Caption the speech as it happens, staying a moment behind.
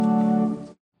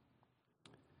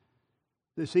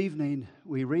This evening,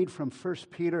 we read from 1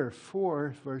 Peter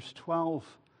 4, verse 12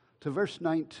 to verse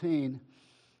 19,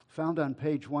 found on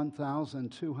page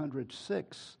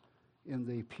 1206 in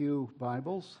the Pew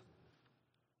Bibles.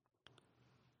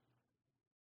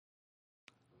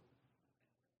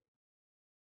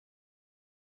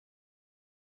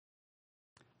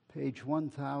 Page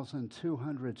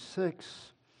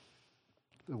 1206,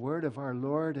 the word of our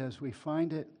Lord as we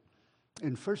find it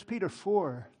in 1 Peter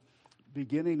 4,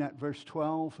 beginning at verse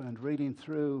 12 and reading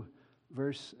through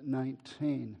verse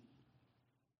 19.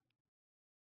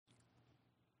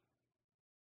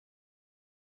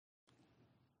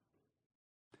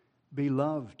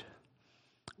 Beloved,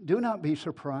 do not be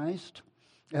surprised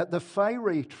at the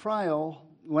fiery trial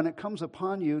when it comes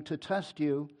upon you to test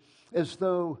you, as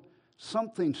though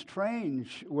something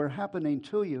strange were happening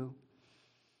to you,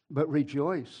 but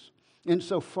rejoice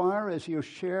insofar as you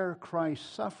share Christ's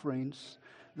sufferings,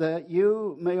 that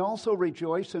you may also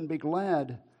rejoice and be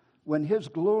glad when His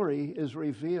glory is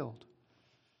revealed.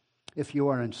 If you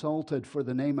are insulted for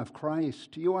the name of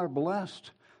Christ, you are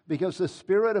blessed, because the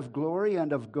Spirit of glory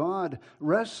and of God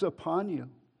rests upon you.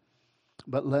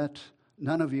 But let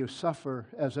none of you suffer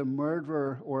as a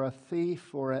murderer or a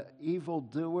thief or an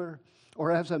evildoer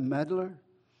or as a meddler.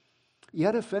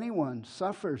 Yet if anyone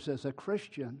suffers as a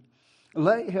Christian,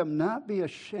 let him not be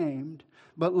ashamed,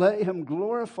 but let him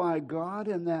glorify God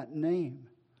in that name.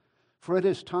 For it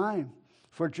is time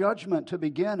for judgment to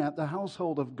begin at the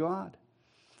household of God.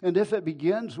 And if it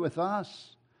begins with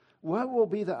us, what will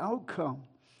be the outcome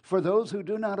for those who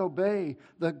do not obey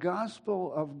the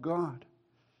gospel of God?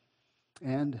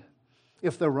 And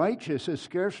if the righteous is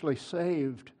scarcely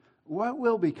saved, what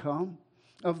will become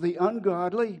of the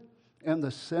ungodly and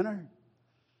the sinner?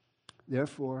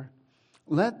 Therefore,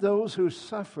 let those who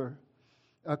suffer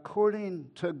according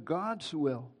to God's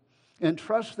will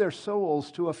entrust their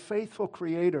souls to a faithful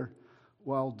Creator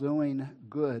while doing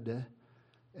good.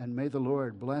 And may the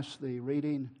Lord bless the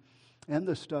reading and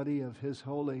the study of His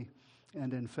holy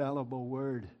and infallible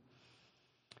word.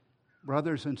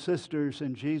 Brothers and sisters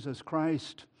in Jesus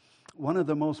Christ, one of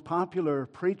the most popular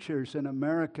preachers in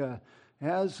America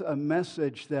has a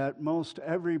message that most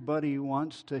everybody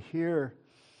wants to hear.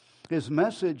 His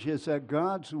message is that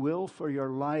God's will for your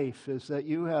life is that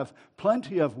you have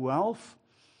plenty of wealth,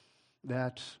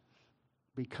 that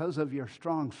because of your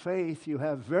strong faith you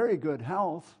have very good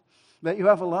health, that you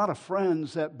have a lot of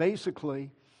friends, that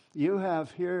basically you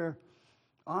have here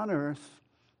on earth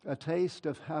a taste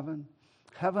of heaven,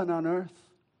 heaven on earth,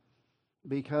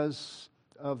 because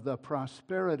of the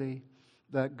prosperity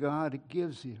that God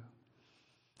gives you.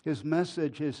 His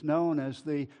message is known as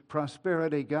the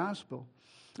prosperity gospel.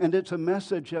 And it's a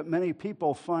message that many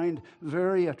people find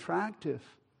very attractive.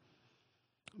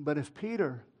 But if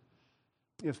Peter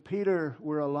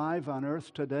were alive on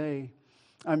earth today,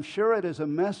 I'm sure it is a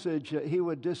message that he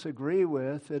would disagree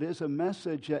with. It is a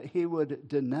message that he would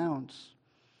denounce.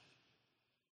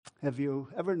 Have you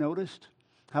ever noticed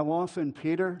how often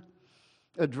Peter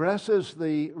addresses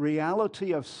the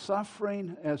reality of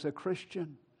suffering as a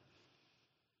Christian?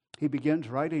 He begins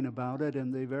writing about it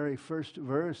in the very first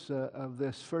verse of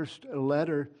this first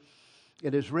letter.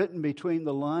 It is written between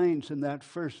the lines in that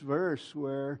first verse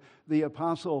where the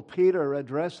Apostle Peter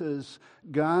addresses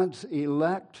God's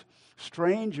elect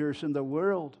strangers in the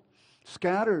world,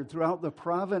 scattered throughout the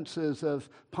provinces of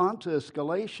Pontus,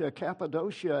 Galatia,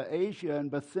 Cappadocia, Asia, and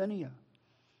Bithynia.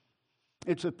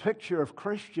 It's a picture of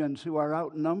Christians who are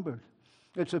outnumbered.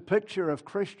 It's a picture of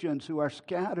Christians who are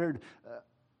scattered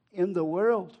in the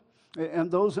world.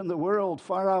 And those in the world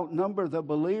far outnumber the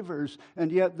believers, and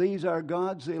yet these are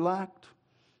God's elect.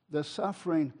 The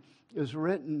suffering is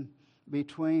written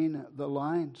between the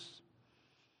lines.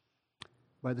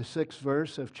 By the 6th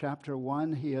verse of chapter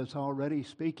 1, he is already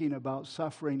speaking about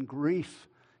suffering grief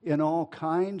in all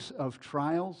kinds of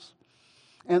trials.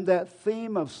 And that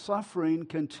theme of suffering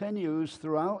continues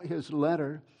throughout his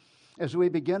letter as we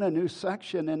begin a new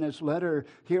section in his letter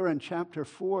here in chapter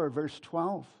 4, verse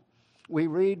 12. We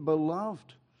read,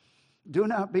 "Beloved, do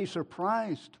not be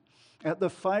surprised at the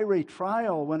fiery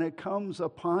trial when it comes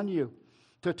upon you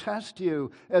to test you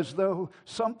as though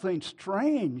something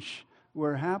strange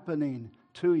were happening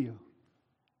to you."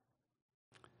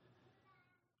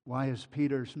 Why is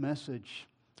Peter's message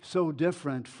so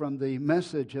different from the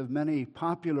message of many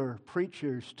popular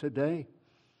preachers today?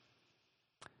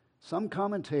 Some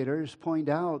commentators point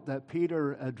out that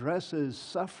Peter addresses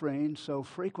suffering so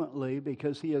frequently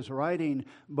because he is writing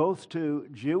both to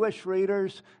Jewish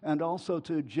readers and also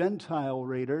to Gentile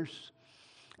readers.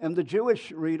 And the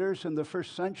Jewish readers in the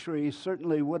first century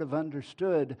certainly would have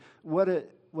understood what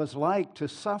it was like to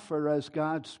suffer as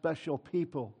God's special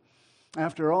people.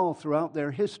 After all, throughout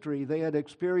their history, they had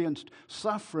experienced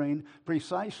suffering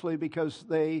precisely because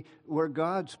they were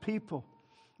God's people.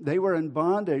 They were in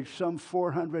bondage some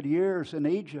 400 years in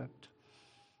Egypt.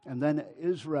 And then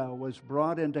Israel was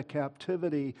brought into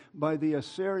captivity by the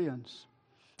Assyrians,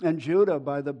 and Judah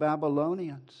by the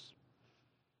Babylonians.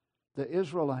 The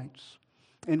Israelites,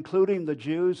 including the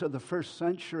Jews of the first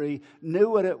century,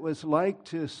 knew what it was like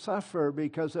to suffer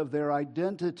because of their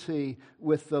identity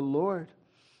with the Lord.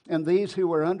 And these who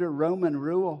were under Roman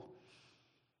rule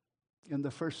in the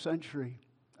first century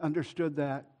understood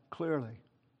that clearly.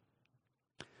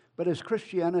 But as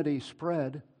Christianity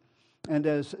spread and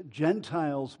as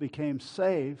Gentiles became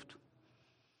saved,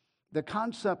 the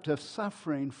concept of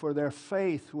suffering for their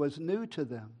faith was new to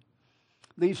them.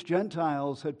 These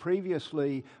Gentiles had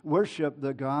previously worshiped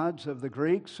the gods of the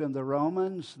Greeks and the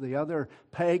Romans, the other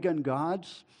pagan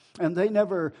gods, and they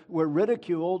never were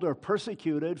ridiculed or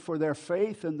persecuted for their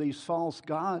faith in these false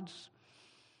gods.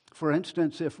 For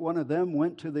instance, if one of them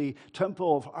went to the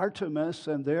temple of Artemis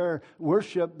and there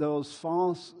worshiped those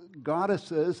false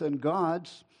goddesses and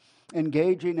gods,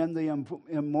 engaging in the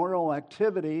immoral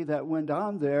activity that went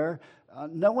on there,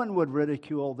 no one would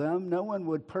ridicule them, no one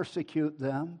would persecute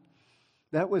them.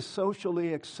 That was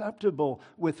socially acceptable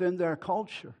within their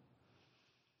culture.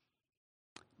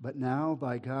 But now,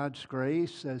 by God's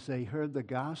grace, as they heard the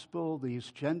gospel, these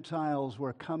Gentiles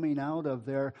were coming out of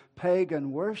their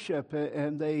pagan worship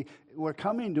and they were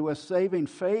coming to a saving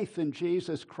faith in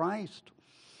Jesus Christ.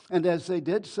 And as they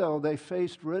did so, they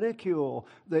faced ridicule,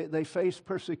 they faced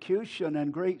persecution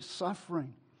and great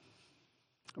suffering.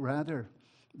 Rather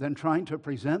than trying to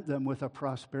present them with a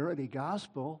prosperity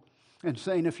gospel and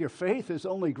saying, if your faith is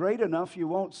only great enough, you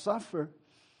won't suffer,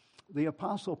 the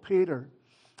Apostle Peter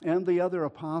and the other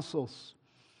apostles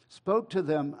spoke to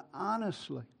them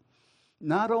honestly,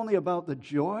 not only about the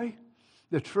joy,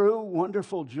 the true,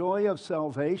 wonderful joy of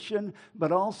salvation,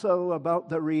 but also about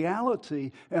the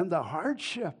reality and the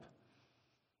hardship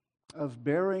of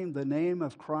bearing the name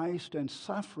of Christ and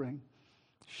suffering,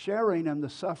 sharing in the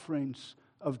sufferings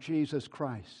of Jesus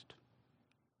Christ.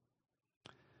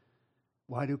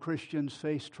 Why do Christians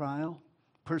face trial,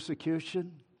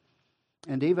 persecution,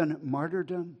 and even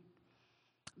martyrdom?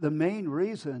 The main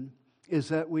reason is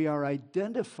that we are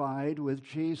identified with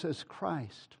Jesus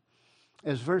Christ.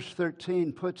 As verse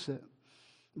 13 puts it,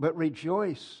 but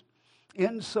rejoice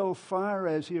insofar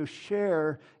as you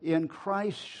share in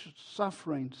Christ's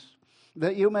sufferings,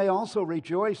 that you may also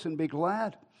rejoice and be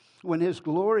glad when his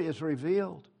glory is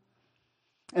revealed.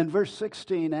 And verse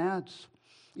 16 adds,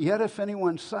 yet if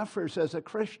anyone suffers as a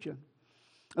Christian,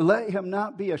 let him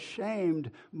not be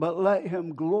ashamed, but let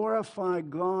him glorify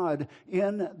God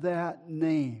in that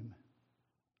name.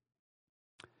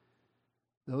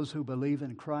 Those who believe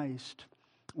in Christ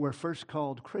were first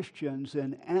called Christians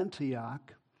in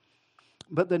Antioch,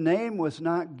 but the name was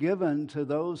not given to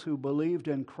those who believed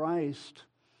in Christ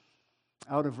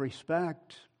out of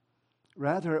respect.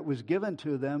 Rather, it was given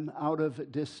to them out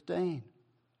of disdain.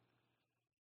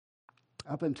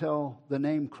 Up until the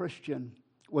name Christian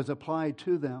was applied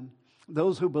to them,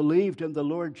 those who believed in the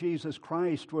Lord Jesus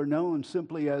Christ were known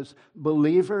simply as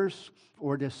believers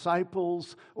or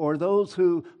disciples or those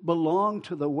who belonged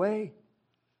to the way.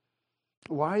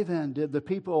 Why then did the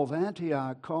people of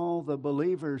Antioch call the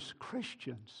believers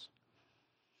Christians?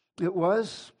 It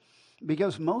was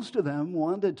because most of them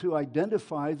wanted to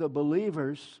identify the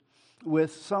believers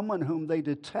with someone whom they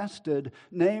detested,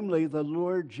 namely the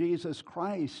Lord Jesus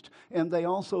Christ. And they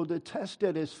also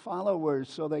detested his followers,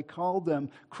 so they called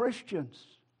them Christians.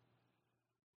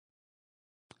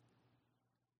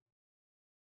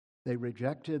 They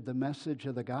rejected the message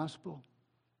of the gospel.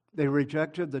 They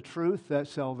rejected the truth that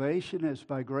salvation is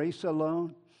by grace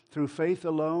alone, through faith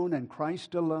alone, and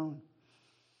Christ alone.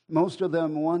 Most of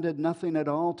them wanted nothing at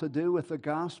all to do with the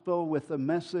gospel, with the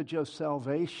message of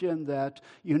salvation, that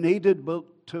you needed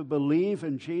to believe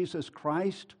in Jesus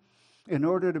Christ in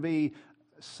order to be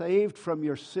saved from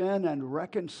your sin and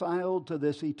reconciled to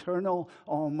this eternal,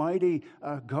 almighty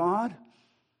God.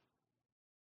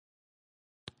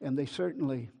 And they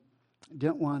certainly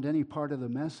didn't want any part of the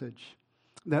message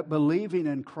that believing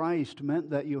in Christ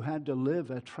meant that you had to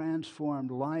live a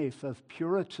transformed life of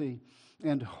purity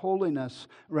and holiness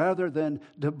rather than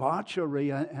debauchery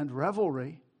and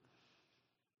revelry.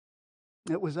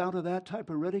 It was out of that type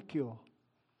of ridicule,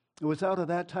 it was out of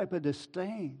that type of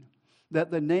disdain that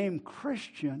the name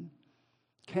Christian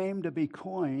came to be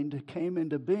coined, came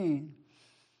into being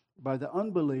by the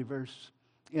unbelievers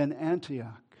in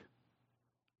Antioch.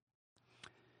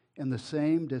 In the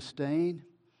same disdain,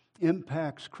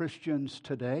 impacts Christians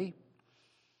today.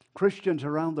 Christians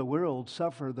around the world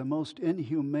suffer the most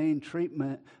inhumane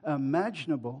treatment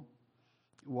imaginable.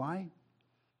 Why?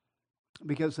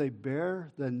 Because they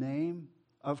bear the name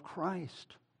of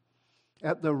Christ.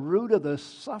 At the root of the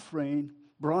suffering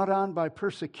brought on by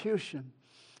persecution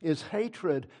is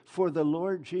hatred for the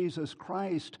Lord Jesus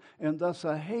Christ, and thus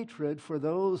a hatred for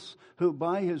those who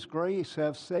by His grace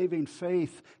have saving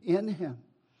faith in Him.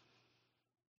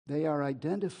 They are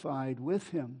identified with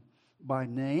Him by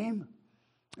name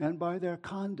and by their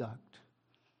conduct.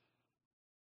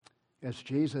 As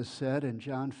Jesus said in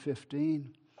John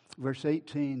 15, verse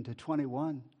 18 to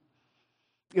 21,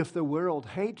 if the world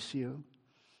hates you,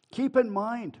 keep in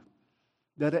mind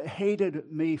that it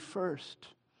hated me first.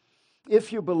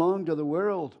 If you belong to the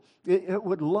world, it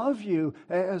would love you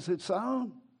as its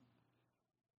own.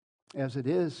 As it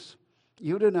is,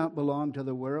 you do not belong to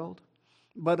the world,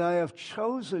 but I have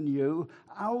chosen you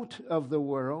out of the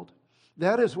world.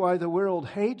 That is why the world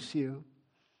hates you.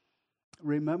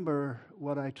 Remember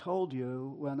what I told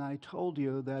you when I told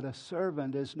you that a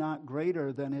servant is not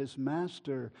greater than his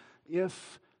master.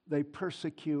 If they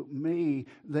persecute me,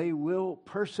 they will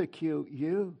persecute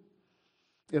you.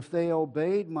 If they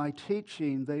obeyed my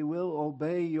teaching, they will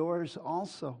obey yours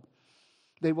also.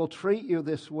 They will treat you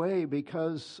this way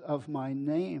because of my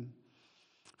name,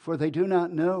 for they do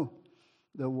not know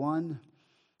the one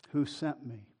who sent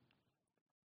me.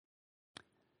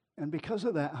 And because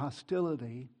of that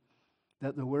hostility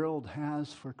that the world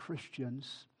has for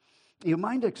Christians, you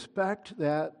might expect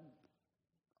that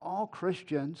all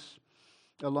Christians,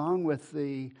 along with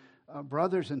the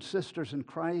brothers and sisters in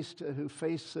Christ who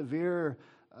face severe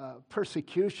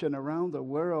persecution around the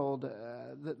world,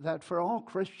 that for all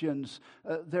Christians,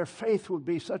 their faith would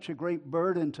be such a great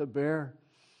burden to bear.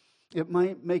 It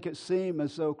might make it seem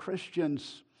as though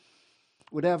Christians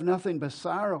would have nothing but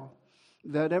sorrow,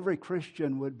 that every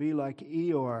Christian would be like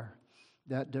Eeyore,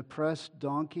 that depressed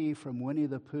donkey from Winnie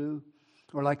the Pooh,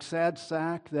 or like Sad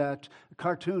Sack, that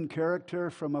cartoon character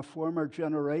from a former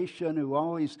generation who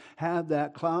always had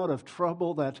that cloud of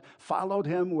trouble that followed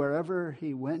him wherever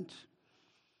he went.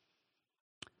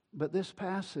 But this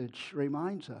passage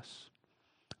reminds us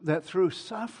that through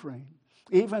suffering,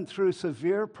 even through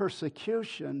severe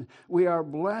persecution, we are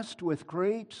blessed with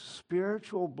great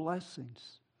spiritual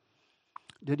blessings.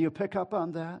 Did you pick up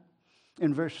on that?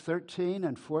 In verse 13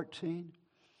 and 14,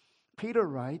 Peter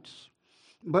writes,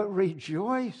 but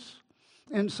rejoice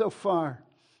insofar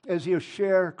as you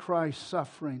share Christ's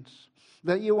sufferings,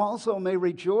 that you also may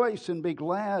rejoice and be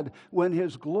glad when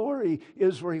His glory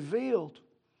is revealed.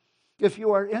 If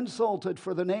you are insulted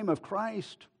for the name of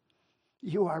Christ,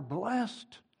 you are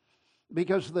blessed,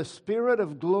 because the Spirit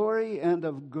of glory and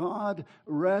of God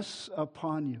rests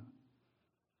upon you.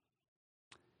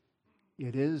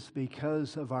 It is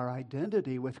because of our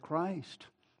identity with Christ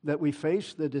that we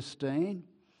face the disdain,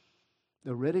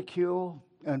 the ridicule,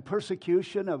 and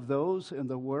persecution of those in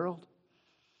the world.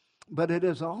 But it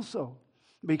is also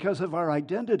because of our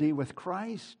identity with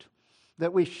Christ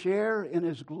that we share in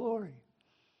His glory.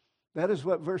 That is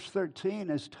what verse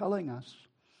 13 is telling us.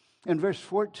 And verse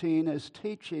 14 is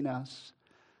teaching us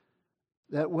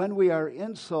that when we are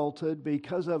insulted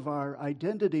because of our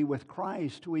identity with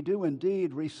Christ, we do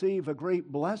indeed receive a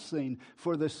great blessing,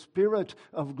 for the Spirit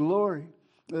of glory,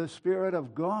 the Spirit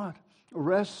of God,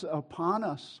 rests upon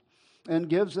us and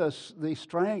gives us the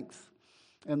strength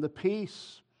and the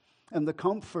peace and the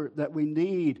comfort that we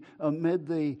need amid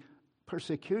the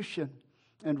persecution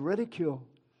and ridicule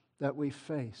that we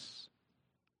face.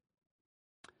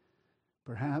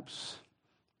 Perhaps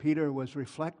Peter was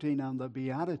reflecting on the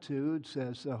Beatitudes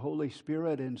as the Holy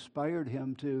Spirit inspired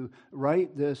him to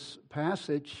write this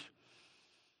passage.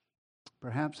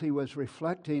 Perhaps he was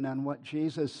reflecting on what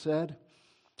Jesus said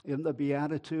in the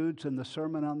Beatitudes in the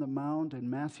Sermon on the Mount in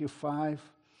Matthew 5,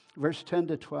 verse 10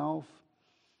 to 12.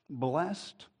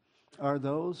 Blessed are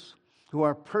those who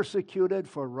are persecuted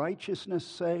for righteousness'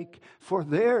 sake, for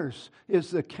theirs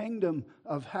is the kingdom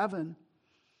of heaven.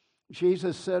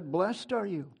 Jesus said, blessed are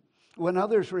you when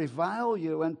others revile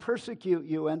you and persecute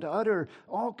you and utter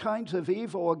all kinds of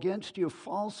evil against you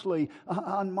falsely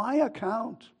on my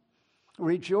account.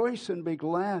 Rejoice and be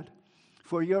glad,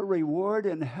 for your reward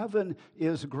in heaven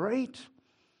is great.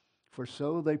 For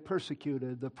so they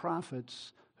persecuted the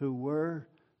prophets who were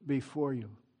before you.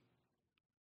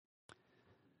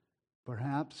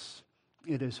 Perhaps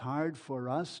it is hard for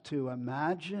us to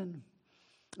imagine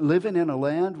living in a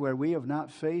land where we have not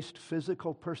faced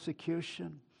physical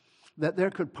persecution, that there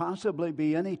could possibly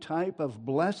be any type of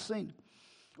blessing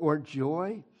or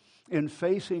joy in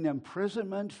facing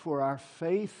imprisonment for our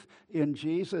faith in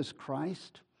Jesus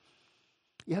Christ.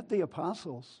 Yet the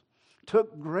apostles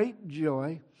took great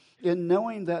joy in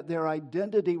knowing that their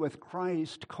identity with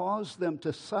Christ caused them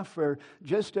to suffer,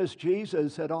 just as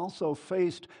Jesus had also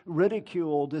faced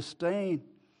ridicule, disdain,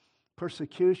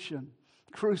 persecution,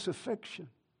 crucifixion.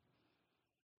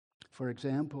 For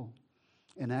example,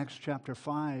 in Acts chapter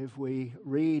 5, we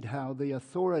read how the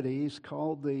authorities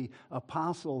called the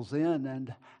apostles in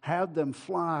and had them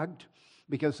flogged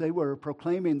because they were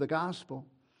proclaiming the gospel.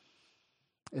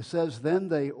 It says, then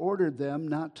they ordered them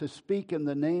not to speak in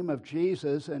the name of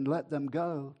Jesus and let them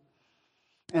go.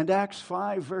 And Acts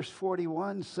 5 verse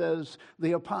 41 says,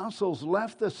 the apostles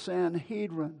left the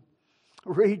Sanhedrin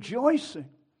rejoicing.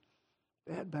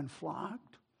 They had been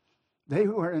flogged. They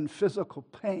were in physical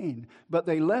pain, but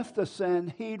they left the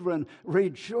Sanhedrin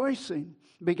rejoicing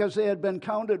because they had been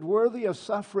counted worthy of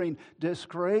suffering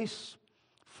disgrace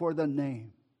for the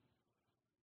name.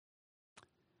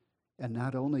 And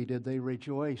not only did they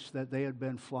rejoice that they had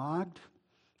been flogged,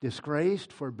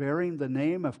 disgraced for bearing the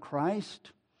name of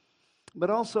Christ, but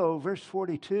also verse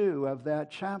 42 of that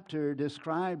chapter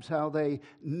describes how they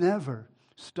never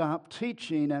stopped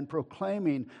teaching and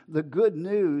proclaiming the good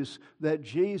news that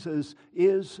Jesus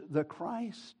is the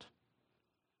Christ.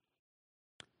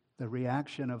 The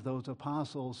reaction of those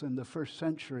apostles in the first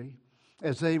century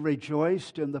as they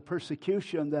rejoiced in the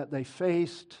persecution that they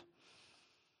faced,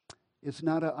 it's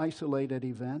not an isolated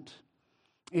event.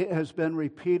 It has been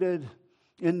repeated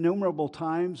innumerable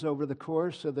times over the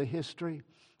course of the history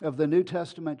of the New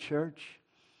Testament church.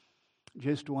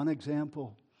 Just one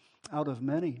example out of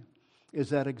many is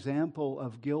that example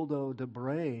of Gildo de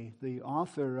Bray, the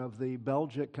author of the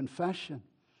Belgic Confession.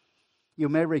 You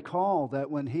may recall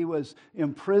that when he was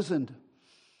imprisoned,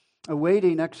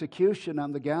 awaiting execution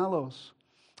on the gallows,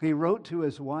 he wrote to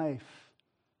his wife,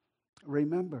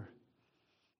 remember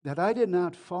that I did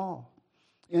not fall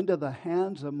into the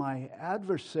hands of my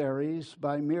adversaries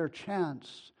by mere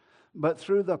chance, but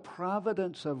through the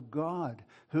providence of God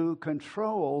who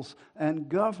controls and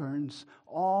governs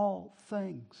all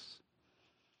things.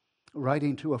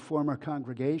 Writing to a former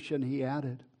congregation, he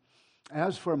added,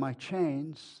 as for my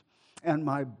chains and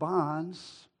my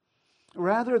bonds,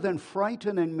 rather than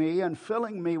frightening me and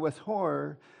filling me with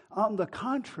horror, on the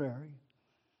contrary,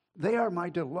 they are my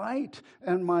delight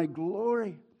and my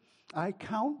glory. I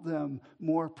count them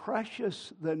more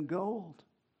precious than gold.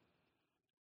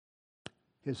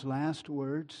 His last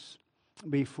words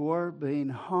before being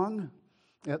hung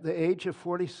at the age of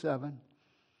 47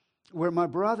 were, my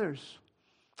brothers,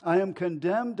 I am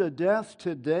condemned to death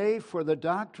today for the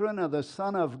doctrine of the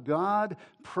Son of God.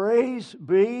 Praise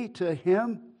be to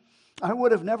Him. I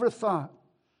would have never thought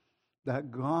that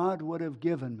God would have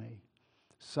given me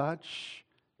such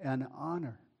an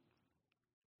honor.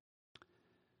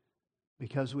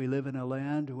 Because we live in a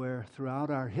land where throughout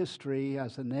our history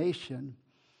as a nation,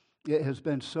 it has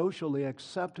been socially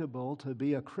acceptable to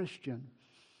be a Christian.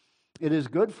 It is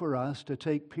good for us to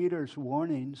take Peter's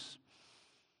warnings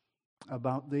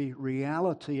about the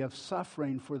reality of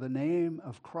suffering for the name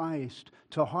of Christ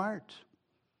to heart.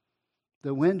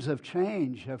 The winds of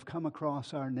change have come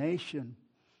across our nation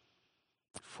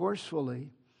forcefully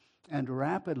and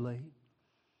rapidly.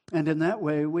 And in that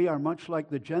way, we are much like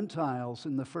the Gentiles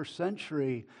in the first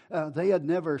century. They had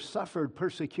never suffered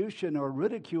persecution or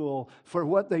ridicule for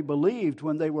what they believed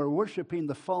when they were worshiping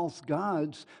the false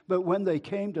gods. But when they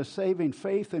came to saving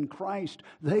faith in Christ,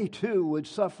 they too would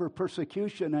suffer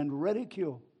persecution and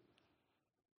ridicule.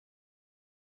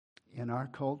 In our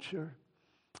culture,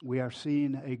 we are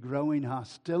seeing a growing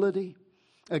hostility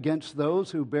against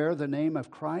those who bear the name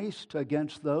of Christ,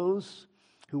 against those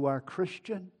who are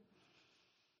Christian.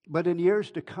 But in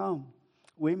years to come,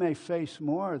 we may face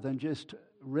more than just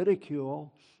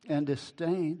ridicule and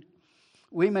disdain.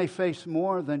 We may face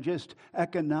more than just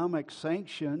economic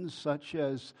sanctions, such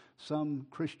as some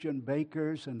Christian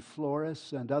bakers and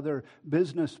florists and other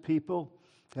business people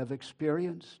have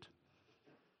experienced.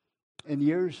 In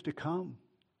years to come,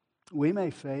 we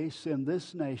may face in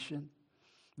this nation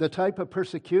the type of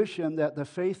persecution that the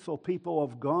faithful people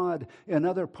of God in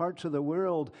other parts of the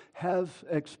world have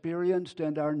experienced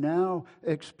and are now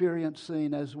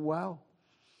experiencing as well.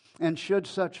 And should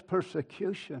such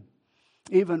persecution,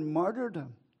 even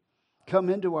martyrdom, come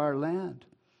into our land,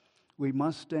 we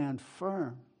must stand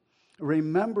firm,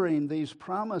 remembering these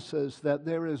promises that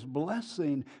there is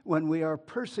blessing when we are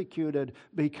persecuted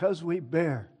because we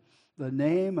bear the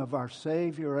name of our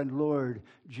Savior and Lord,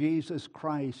 Jesus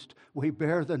Christ. We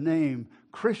bear the name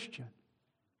Christian.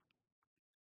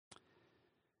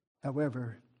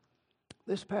 However,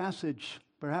 this passage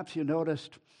perhaps you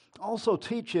noticed, also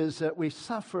teaches that we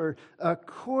suffer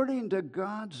according to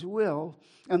God's will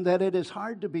and that it is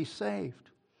hard to be saved.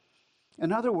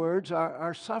 In other words,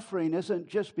 our suffering isn't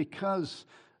just because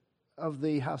of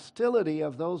the hostility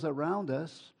of those around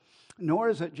us, nor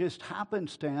is it just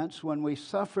happenstance when we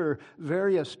suffer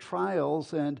various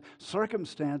trials and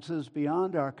circumstances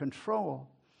beyond our control.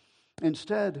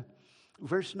 Instead,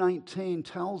 verse 19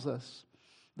 tells us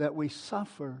that we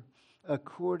suffer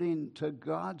according to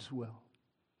God's will.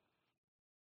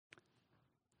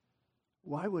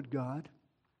 Why would God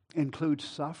include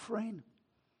suffering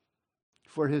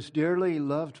for His dearly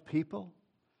loved people?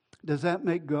 Does that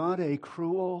make God a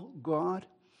cruel God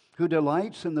who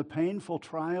delights in the painful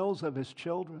trials of His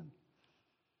children?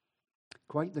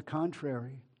 Quite the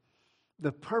contrary.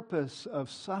 The purpose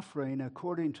of suffering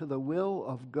according to the will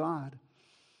of God,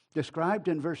 described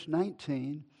in verse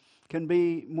 19, can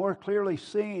be more clearly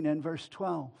seen in verse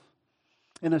 12.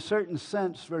 In a certain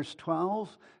sense, verse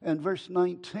 12 and verse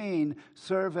 19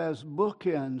 serve as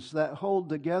bookends that hold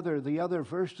together the other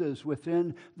verses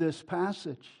within this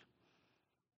passage.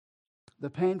 The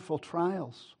painful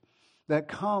trials that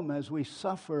come as we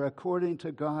suffer according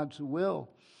to God's will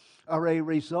are a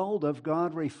result of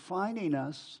God refining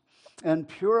us and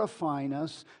purifying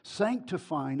us,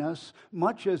 sanctifying us,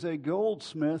 much as a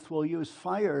goldsmith will use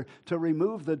fire to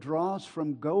remove the dross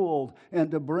from gold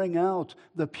and to bring out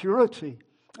the purity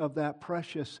of that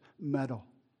precious metal.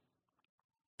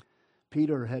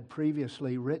 Peter had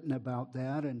previously written about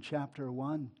that in chapter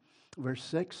 1, verse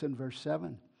 6 and verse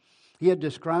 7. He had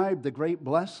described the great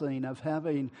blessing of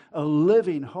having a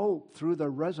living hope through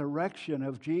the resurrection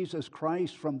of Jesus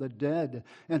Christ from the dead.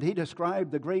 And he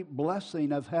described the great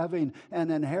blessing of having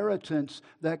an inheritance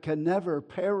that can never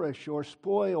perish or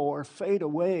spoil or fade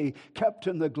away, kept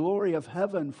in the glory of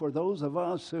heaven for those of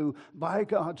us who, by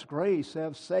God's grace,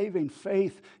 have saving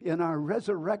faith in our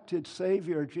resurrected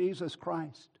Savior, Jesus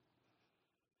Christ.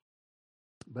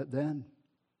 But then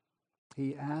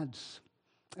he adds,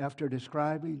 after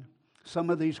describing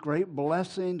some of these great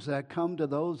blessings that come to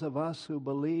those of us who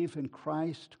believe in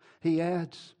Christ, he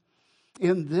adds,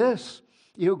 "In this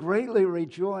you greatly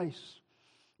rejoice,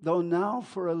 though now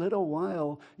for a little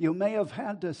while you may have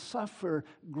had to suffer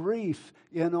grief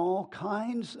in all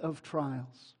kinds of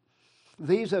trials.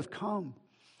 These have come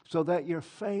so that your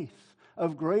faith,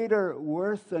 of greater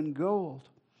worth than gold,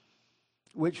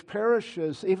 which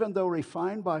perishes even though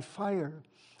refined by fire,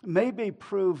 may be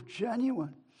proved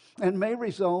genuine and may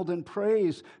result in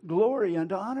praise, glory,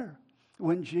 and honor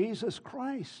when Jesus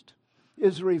Christ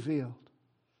is revealed."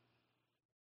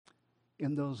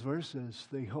 In those verses,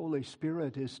 the Holy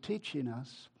Spirit is teaching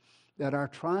us that our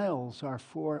trials are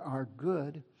for our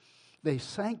good. They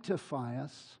sanctify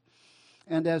us,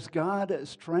 and as God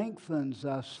strengthens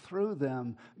us through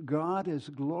them, God is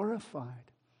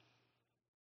glorified.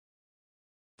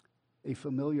 A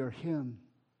familiar hymn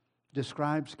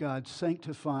describes God's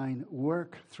sanctifying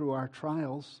work through our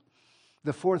trials.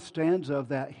 The fourth stanza of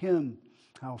that hymn,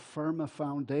 "How Firm a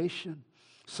Foundation,"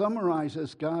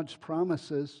 summarizes God's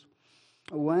promises.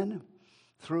 "When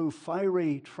through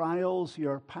fiery trials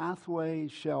your pathway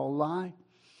shall lie,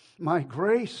 my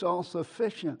grace all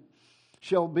sufficient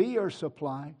shall be your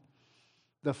supply.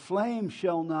 The flame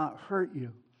shall not hurt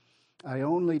you. I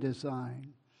only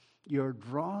design your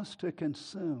dross to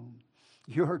consume,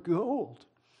 your gold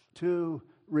to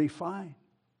refine."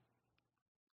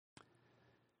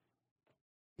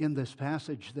 In this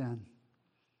passage, then,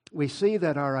 we see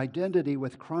that our identity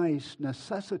with Christ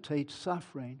necessitates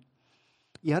suffering,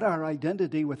 yet our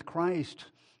identity with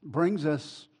Christ brings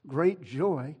us great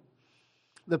joy.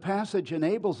 The passage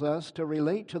enables us to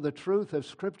relate to the truth of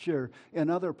Scripture in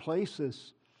other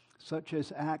places, such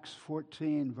as Acts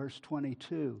 14, verse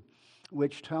 22,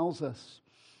 which tells us,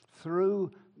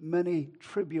 "Through many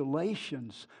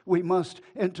tribulations we must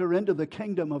enter into the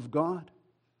kingdom of God."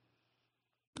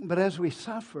 But as we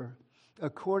suffer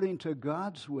according to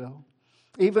God's will,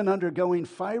 even undergoing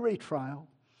fiery trial,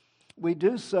 we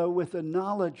do so with the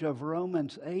knowledge of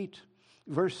Romans 8,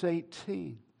 verse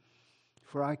 18.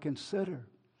 "For I consider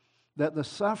that the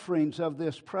sufferings of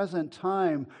this present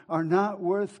time are not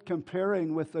worth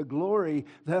comparing with the glory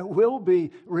that will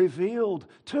be revealed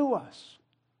to us,"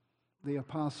 the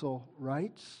apostle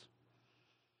writes.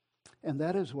 And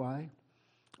that is why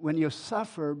when you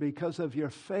suffer because of your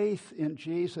faith in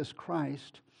Jesus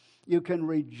Christ, you can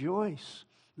rejoice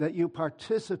that you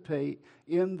participate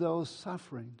in those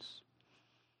sufferings.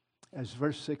 As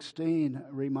verse 16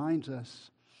 reminds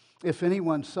us, "If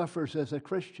anyone suffers as a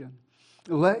Christian,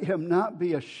 let him not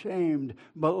be ashamed,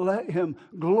 but let him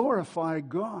glorify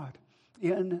God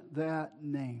in that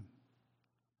name."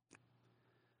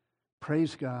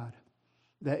 Praise God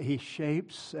that He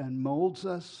shapes and molds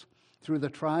us through the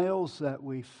trials that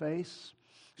we face,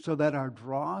 so that our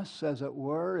dross, as it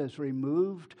were, is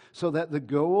removed, so that the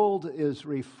gold is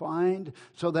refined,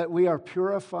 so that we are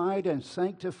purified and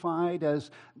sanctified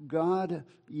as God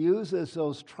uses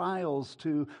those trials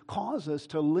to cause us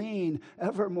to lean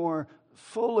ever more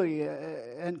fully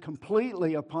and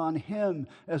completely upon Him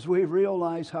as we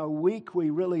realize how weak we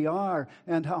really are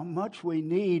and how much we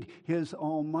need His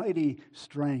almighty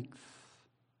strength.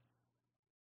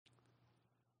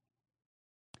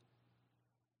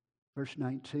 Verse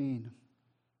 19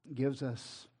 gives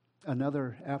us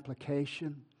another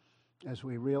application as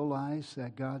we realize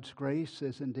that God's grace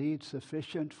is indeed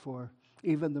sufficient for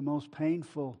even the most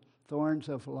painful thorns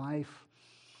of life.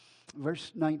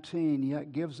 Verse 19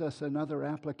 yet gives us another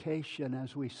application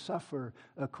as we suffer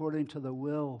according to the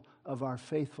will of our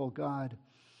faithful God.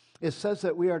 It says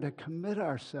that we are to commit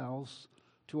ourselves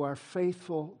to our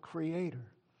faithful Creator.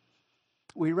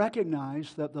 We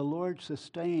recognize that the Lord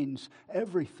sustains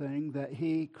everything that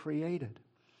He created.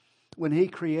 When He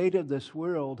created this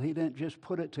world, He didn't just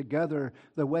put it together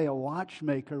the way a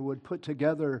watchmaker would put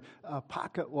together a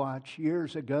pocket watch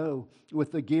years ago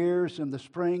with the gears and the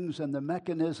springs and the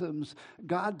mechanisms.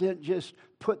 God didn't just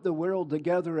put the world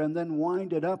together and then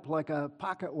wind it up like a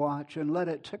pocket watch and let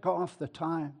it tick off the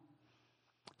time.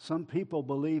 Some people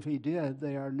believe He did.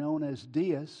 They are known as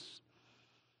deists.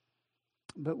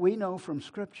 But we know from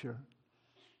Scripture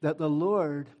that the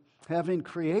Lord, having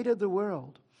created the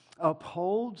world,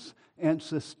 upholds and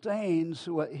sustains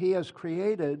what He has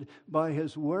created by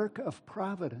His work of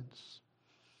providence.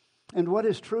 And what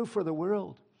is true for the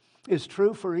world is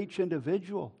true for each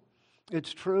individual.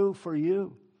 It's true for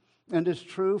you, and it's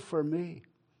true for me.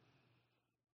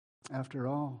 After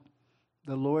all,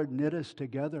 the Lord knit us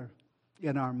together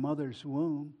in our mother's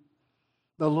womb.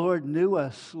 The Lord knew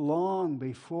us long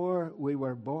before we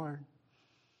were born.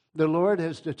 The Lord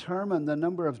has determined the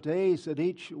number of days that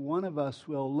each one of us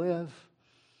will live.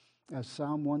 As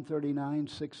Psalm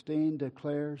 139:16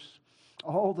 declares,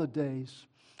 all the days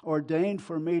ordained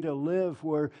for me to live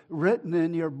were written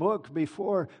in your book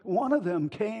before one of them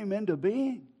came into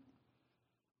being.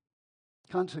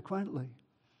 Consequently,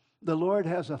 the Lord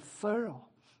has a thorough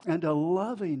and a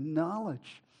loving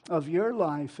knowledge of your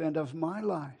life and of my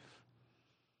life.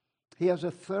 He has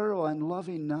a thorough and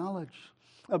loving knowledge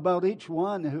about each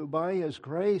one who by His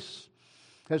grace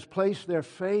has placed their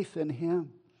faith in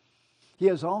Him. He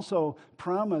has also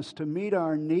promised to meet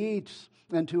our needs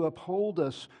and to uphold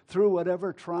us through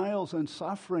whatever trials and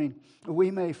suffering we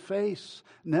may face,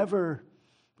 never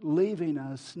leaving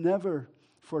us, never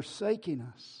forsaking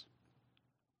us.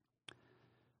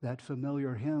 That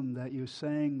familiar hymn that you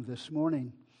sang this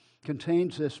morning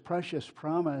contains this precious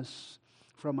promise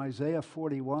from Isaiah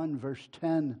 41, verse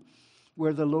 10,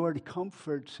 where the Lord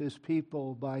comforts His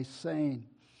people by saying,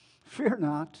 "Fear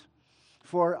not,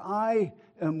 for I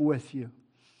am with you.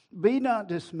 Be not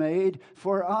dismayed,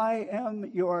 for I am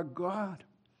your God.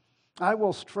 I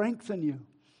will strengthen you.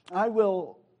 I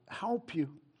will help you.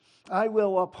 I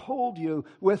will uphold you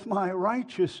with my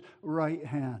righteous right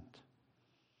hand."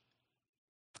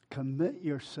 Commit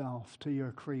yourself to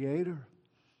your Creator.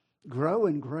 Grow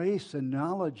in grace and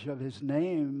knowledge of His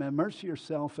name. Immerse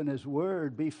yourself in His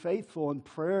Word. Be faithful in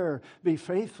prayer. Be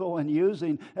faithful in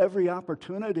using every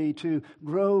opportunity to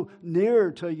grow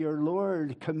near to your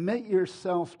Lord. Commit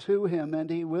yourself to Him, and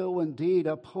He will indeed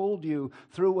uphold you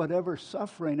through whatever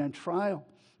suffering and trial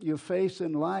you face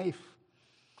in life.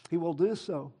 He will do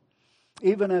so,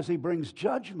 even as He brings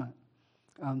judgment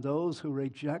on those who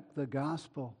reject the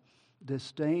gospel,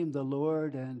 disdain the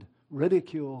Lord, and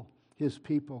ridicule His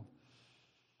people.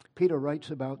 Peter writes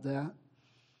about that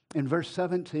in verse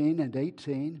 17 and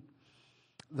 18.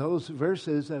 Those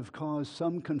verses have caused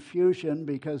some confusion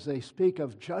because they speak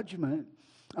of judgment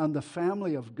on the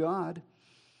family of God.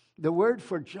 The word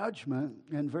for judgment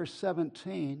in verse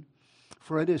 17,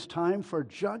 "For it is time for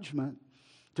judgment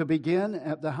to begin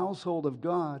at the household of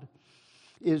God,"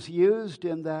 is used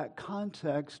in that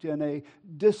context in a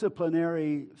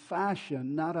disciplinary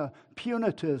fashion, not a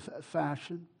punitive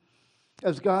fashion,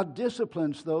 as God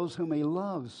disciplines those whom He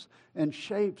loves and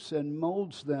shapes and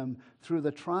molds them through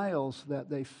the trials that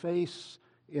they face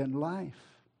in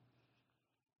life.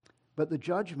 But the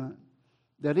judgment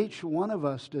that each one of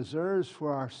us deserves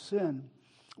for our sin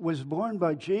was borne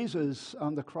by Jesus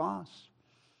on the cross.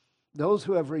 Those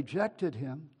who have rejected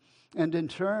Him and in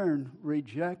turn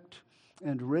reject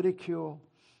and ridicule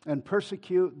and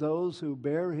persecute those who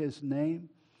bear His name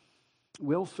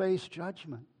will face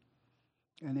judgment,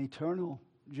 an eternal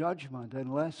judgment,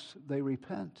 unless they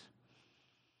repent.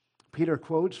 Peter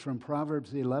quotes from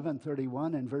Proverbs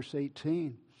 11:31 and verse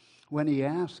 18 when he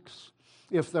asks,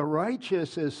 "If the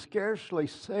righteous is scarcely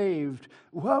saved,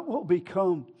 what will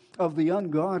become of the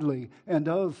ungodly and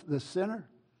of the sinner?"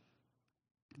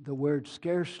 The word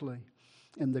scarcely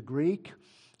in the Greek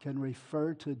can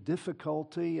refer to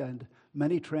difficulty, and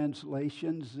many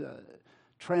translations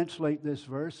translate this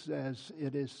verse as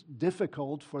it is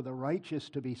difficult for the righteous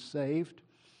to be saved.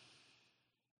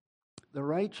 The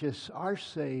righteous are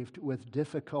saved with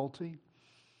difficulty,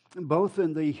 both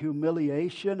in the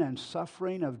humiliation and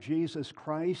suffering of Jesus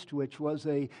Christ, which was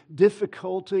a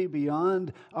difficulty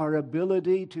beyond our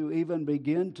ability to even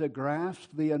begin to grasp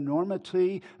the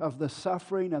enormity of the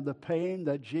suffering and the pain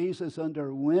that Jesus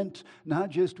underwent, not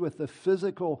just with the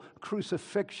physical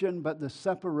crucifixion, but the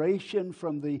separation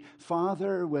from the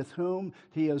Father with whom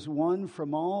He is one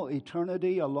from all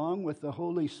eternity, along with the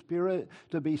Holy Spirit,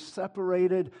 to be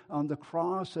separated on the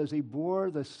cross as He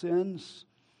bore the sins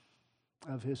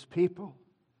of His people.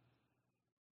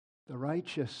 The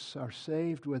righteous are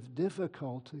saved with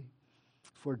difficulty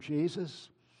for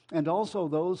Jesus, and also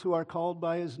those who are called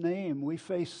by His name. We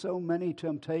face so many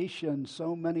temptations,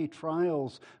 so many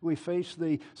trials. We face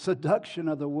the seduction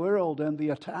of the world and the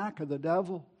attack of the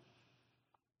devil.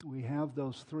 We have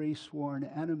those three sworn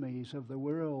enemies of the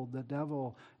world, the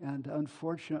devil, and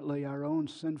unfortunately our own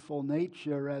sinful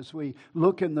nature, as we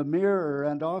look in the mirror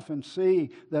and often see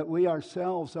that we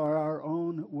ourselves are our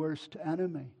own worst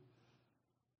enemy.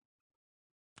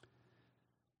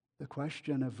 The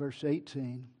question of verse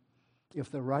 18,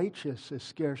 if the righteous is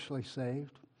scarcely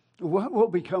saved, what will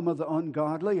become of the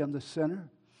ungodly and the sinner?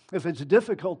 If it's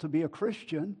difficult to be a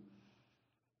Christian,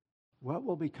 what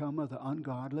will become of the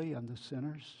ungodly and the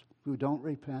sinners who don't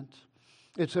repent?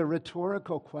 It's a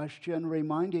rhetorical question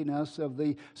reminding us of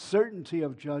the certainty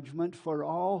of judgment for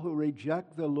all who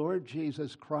reject the Lord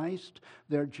Jesus Christ.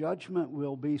 Their judgment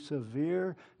will be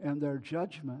severe, and their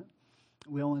judgment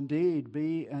will indeed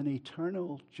be an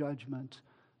eternal judgment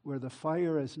where the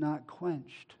fire is not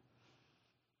quenched.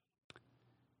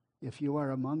 If you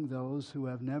are among those who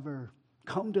have never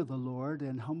come to the Lord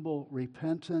in humble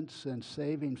repentance and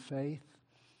saving faith,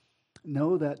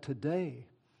 know that today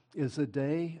is a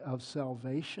day of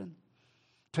salvation.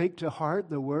 Take to heart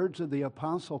the words of the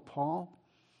Apostle Paul.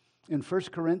 In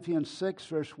 1 Corinthians 6,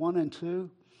 verse 1 and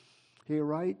 2, he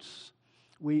writes,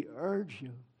 "We urge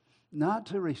you not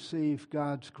to receive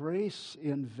God's grace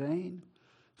in vain,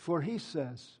 for he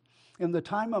says, 'In the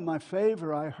time of my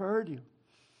favor I heard you,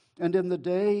 and in the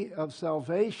day of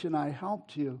salvation I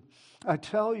helped you.' I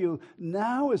tell you,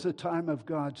 now is a time of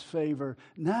God's favor.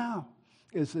 Now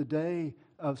is the day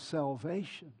of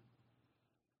salvation."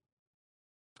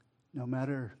 No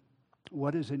matter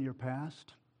what is in your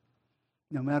past,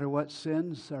 no matter what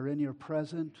sins are in your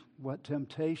present, what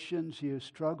temptations you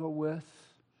struggle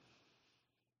with,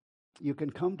 you can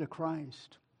come to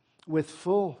Christ with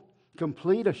full,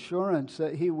 complete assurance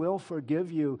that He will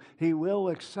forgive you, He will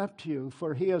accept you,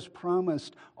 for He has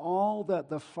promised, "All that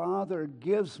the Father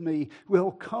gives me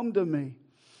will come to me,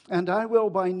 and I will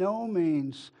by no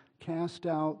means cast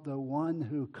out the one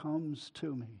who comes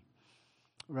to me."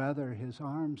 Rather, His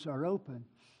arms are open,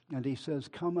 and He says,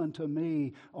 "Come unto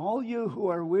me, all you who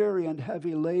are weary and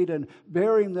heavy laden,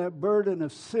 bearing that burden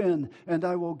of sin, and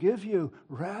I will give you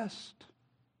rest."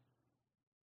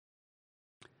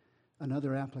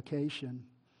 Another application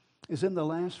is in the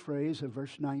last phrase of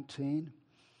verse 19,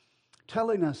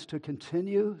 telling us to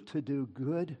continue to do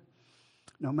good,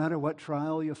 no matter what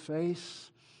trial you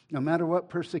face, no matter what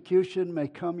persecution may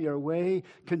come your way.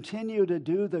 Continue to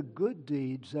do the good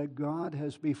deeds that God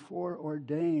has before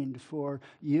ordained for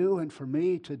you and for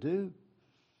me to do.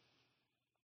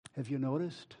 Have you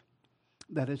noticed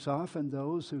that it's often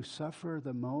those who suffer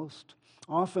the most,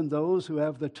 often those who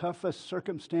have the toughest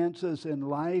circumstances in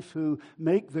life, who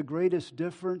make the greatest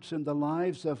difference in the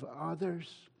lives of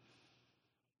others?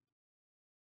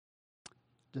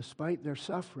 Despite their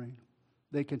suffering,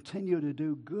 they continue to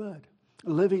do good,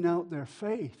 living out their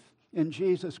faith in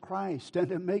Jesus Christ.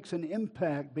 And it makes an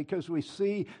impact because we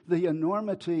see the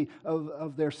enormity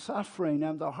of their suffering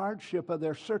and the hardship of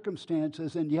their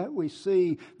circumstances, and yet we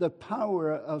see the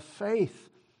power of faith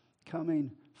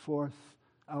coming forth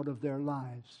out of their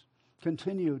lives.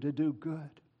 Continue to do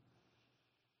good.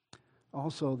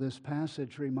 Also, this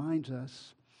passage reminds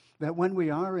us that when we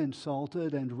are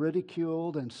insulted and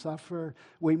ridiculed and suffer,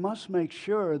 we must make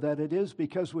sure that it is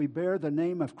because we bear the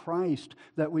name of Christ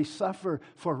that we suffer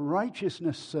for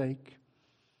righteousness' sake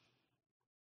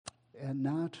and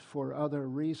not for other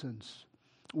reasons.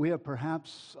 We have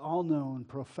perhaps all known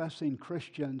professing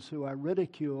Christians who are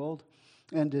ridiculed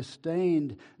and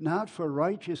disdained, not for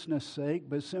righteousness' sake,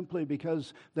 but simply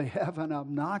because they have an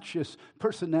obnoxious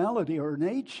personality or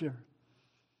nature.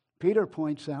 Peter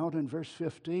points out in verse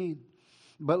 15,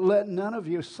 "But let none of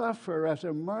you suffer as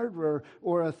a murderer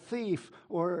or a thief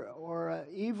or an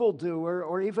evildoer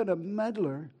or even a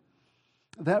meddler."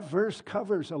 That verse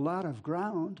covers a lot of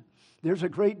ground. There's a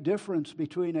great difference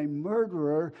between a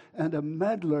murderer and a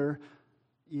meddler,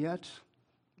 yet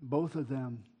both of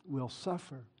them will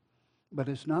suffer. But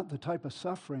it's not the type of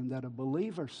suffering that a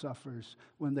believer suffers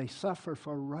when they suffer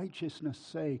for righteousness'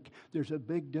 sake. There's a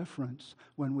big difference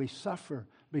when we suffer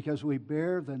because we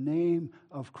bear the name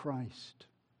of Christ.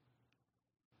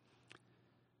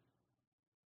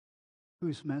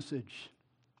 Whose message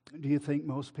do you think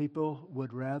most people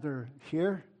would rather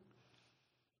hear?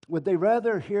 Would they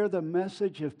rather hear the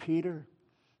message of Peter,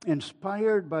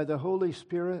 inspired by the Holy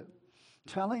Spirit,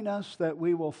 telling us that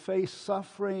we will face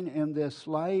suffering in this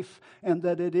life and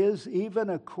that it is even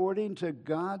according to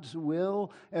God's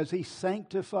will as He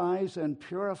sanctifies and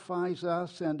purifies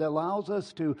us and allows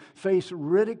us to face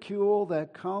ridicule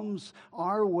that comes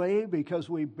our way because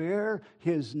we bear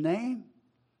His name?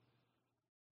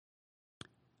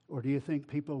 Or do you think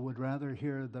people would rather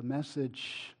hear the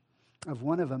message of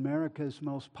one of America's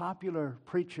most popular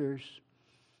preachers,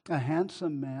 a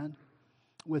handsome man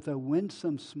with a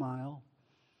winsome smile,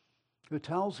 who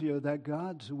tells you that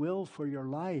God's will for your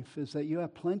life is that you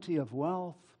have plenty of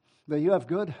wealth, that you have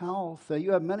good health, that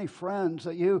you have many friends,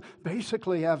 that you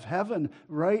basically have heaven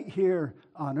right here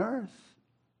on earth?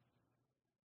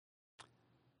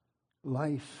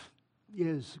 Life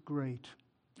is great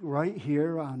right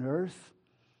here on earth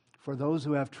for those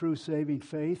who have true saving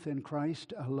faith in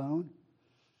Christ alone.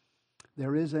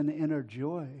 There is an inner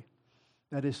joy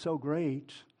that is so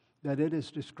great that it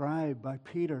is described by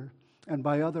Peter and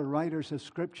by other writers of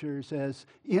Scriptures as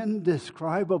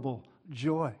indescribable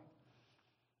joy.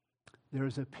 There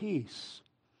is a peace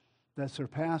that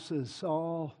surpasses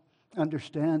all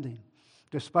understanding.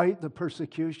 Despite the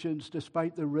persecutions,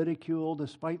 despite the ridicule,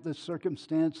 despite the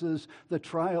circumstances, the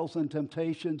trials and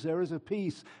temptations, there is a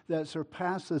peace that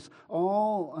surpasses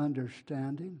all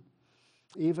understanding.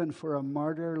 Even for a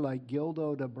martyr like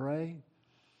Gildo de Bray,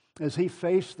 as he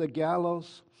faced the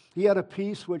gallows, he had a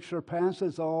peace which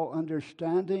surpasses all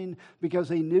understanding because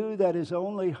he knew that his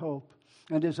only hope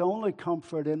and his only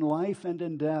comfort in life and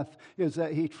in death is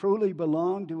that he truly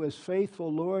belonged to his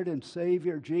faithful Lord and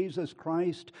Savior, Jesus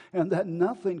Christ, and that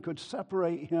nothing could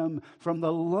separate him from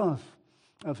the love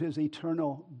of his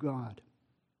eternal God.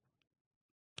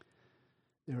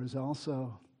 There is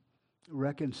also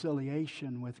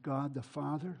reconciliation with God the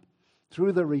Father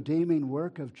through the redeeming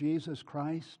work of Jesus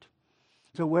Christ,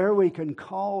 to where we can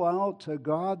call out to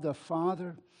God the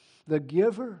Father, the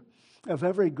giver of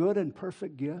every good and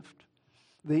perfect gift,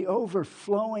 the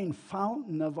overflowing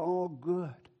fountain of all good,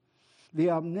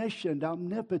 the omniscient,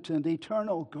 omnipotent,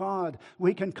 eternal God.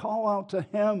 We can call out to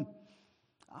Him,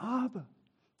 Abba,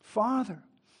 Father,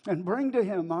 and bring to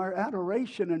Him our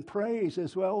adoration and praise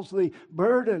as well as the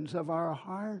burdens of our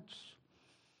hearts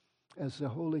as the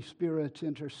Holy Spirit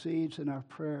intercedes in our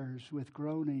prayers with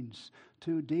groanings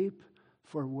too deep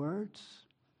for words.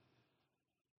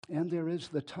 And there is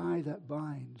the tie that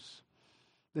binds,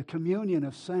 the communion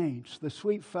of saints, the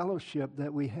sweet fellowship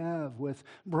that we have with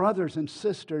brothers and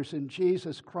sisters in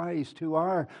Jesus Christ who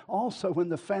are also in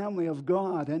the family of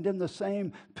God and in the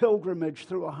same pilgrimage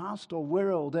through a hostile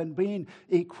world and being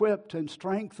equipped and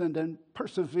strengthened and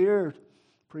persevered,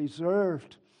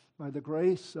 preserved by the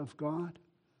grace of God.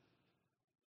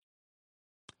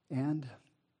 And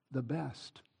the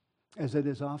best, as it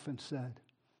is often said,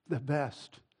 the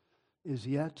best is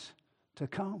yet to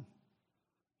come.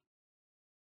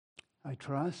 I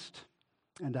trust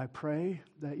and I pray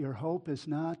that your hope is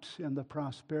not in the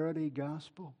prosperity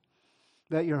gospel,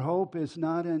 that your hope is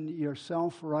not in your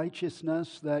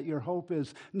self-righteousness, that your hope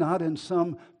is not in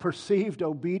some perceived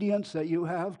obedience that you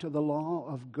have to the law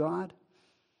of God,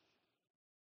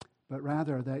 but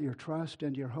rather that your trust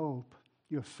and your hope,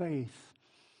 your faith,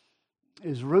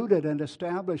 is rooted and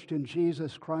established in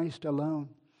Jesus Christ alone.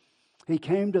 He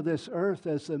came to this earth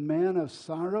as a man of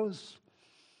sorrows,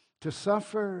 to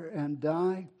suffer and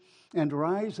die and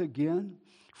rise again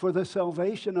for the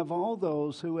salvation of all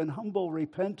those who in humble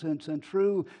repentance and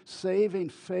true saving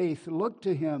faith look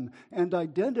to Him and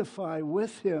identify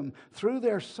with Him through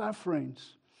their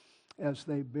sufferings as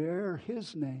they bear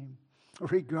His name,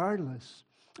 regardless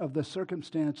of the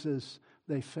circumstances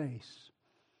they face.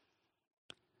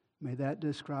 May that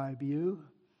describe you,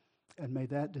 and may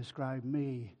that describe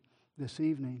me this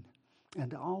evening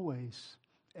and always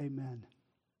Amen.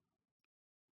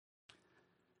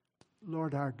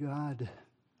 Lord our God,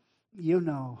 you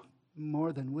know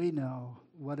more than we know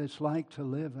what it's like to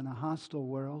live in a hostile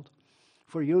world.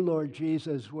 For you, Lord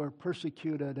Jesus, were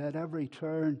persecuted at every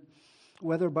turn,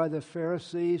 whether by the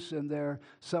Pharisees and their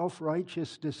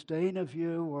self-righteous disdain of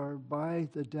you, or by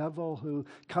the devil who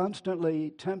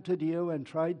constantly tempted you and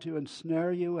tried to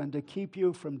ensnare you and to keep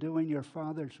you from doing your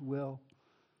Father's will.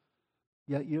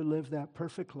 Yet you lived that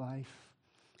perfect life,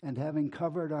 and having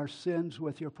covered our sins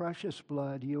with your precious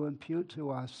blood, you impute to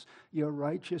us your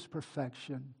righteous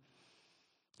perfection.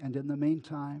 And in the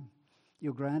meantime,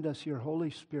 you grant us your Holy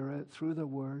Spirit through the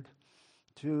Word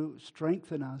to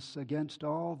strengthen us against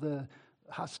all the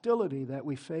hostility that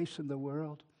we face in the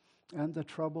world and the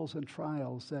troubles and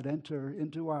trials that enter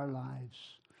into our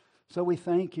lives. So we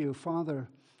thank you, Father,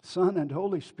 Son, and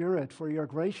Holy Spirit, for your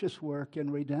gracious work in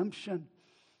redemption,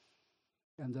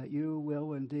 and that you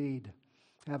will indeed,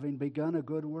 having begun a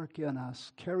good work in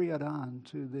us, carry it on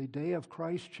to the day of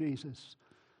Christ Jesus,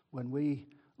 when we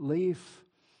leave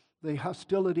the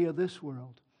hostility of this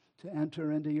world to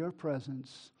enter into your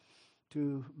presence,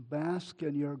 to bask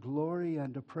in your glory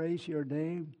and to praise your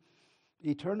name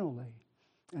eternally.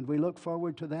 And we look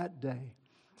forward to that day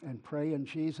and pray in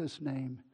Jesus' name.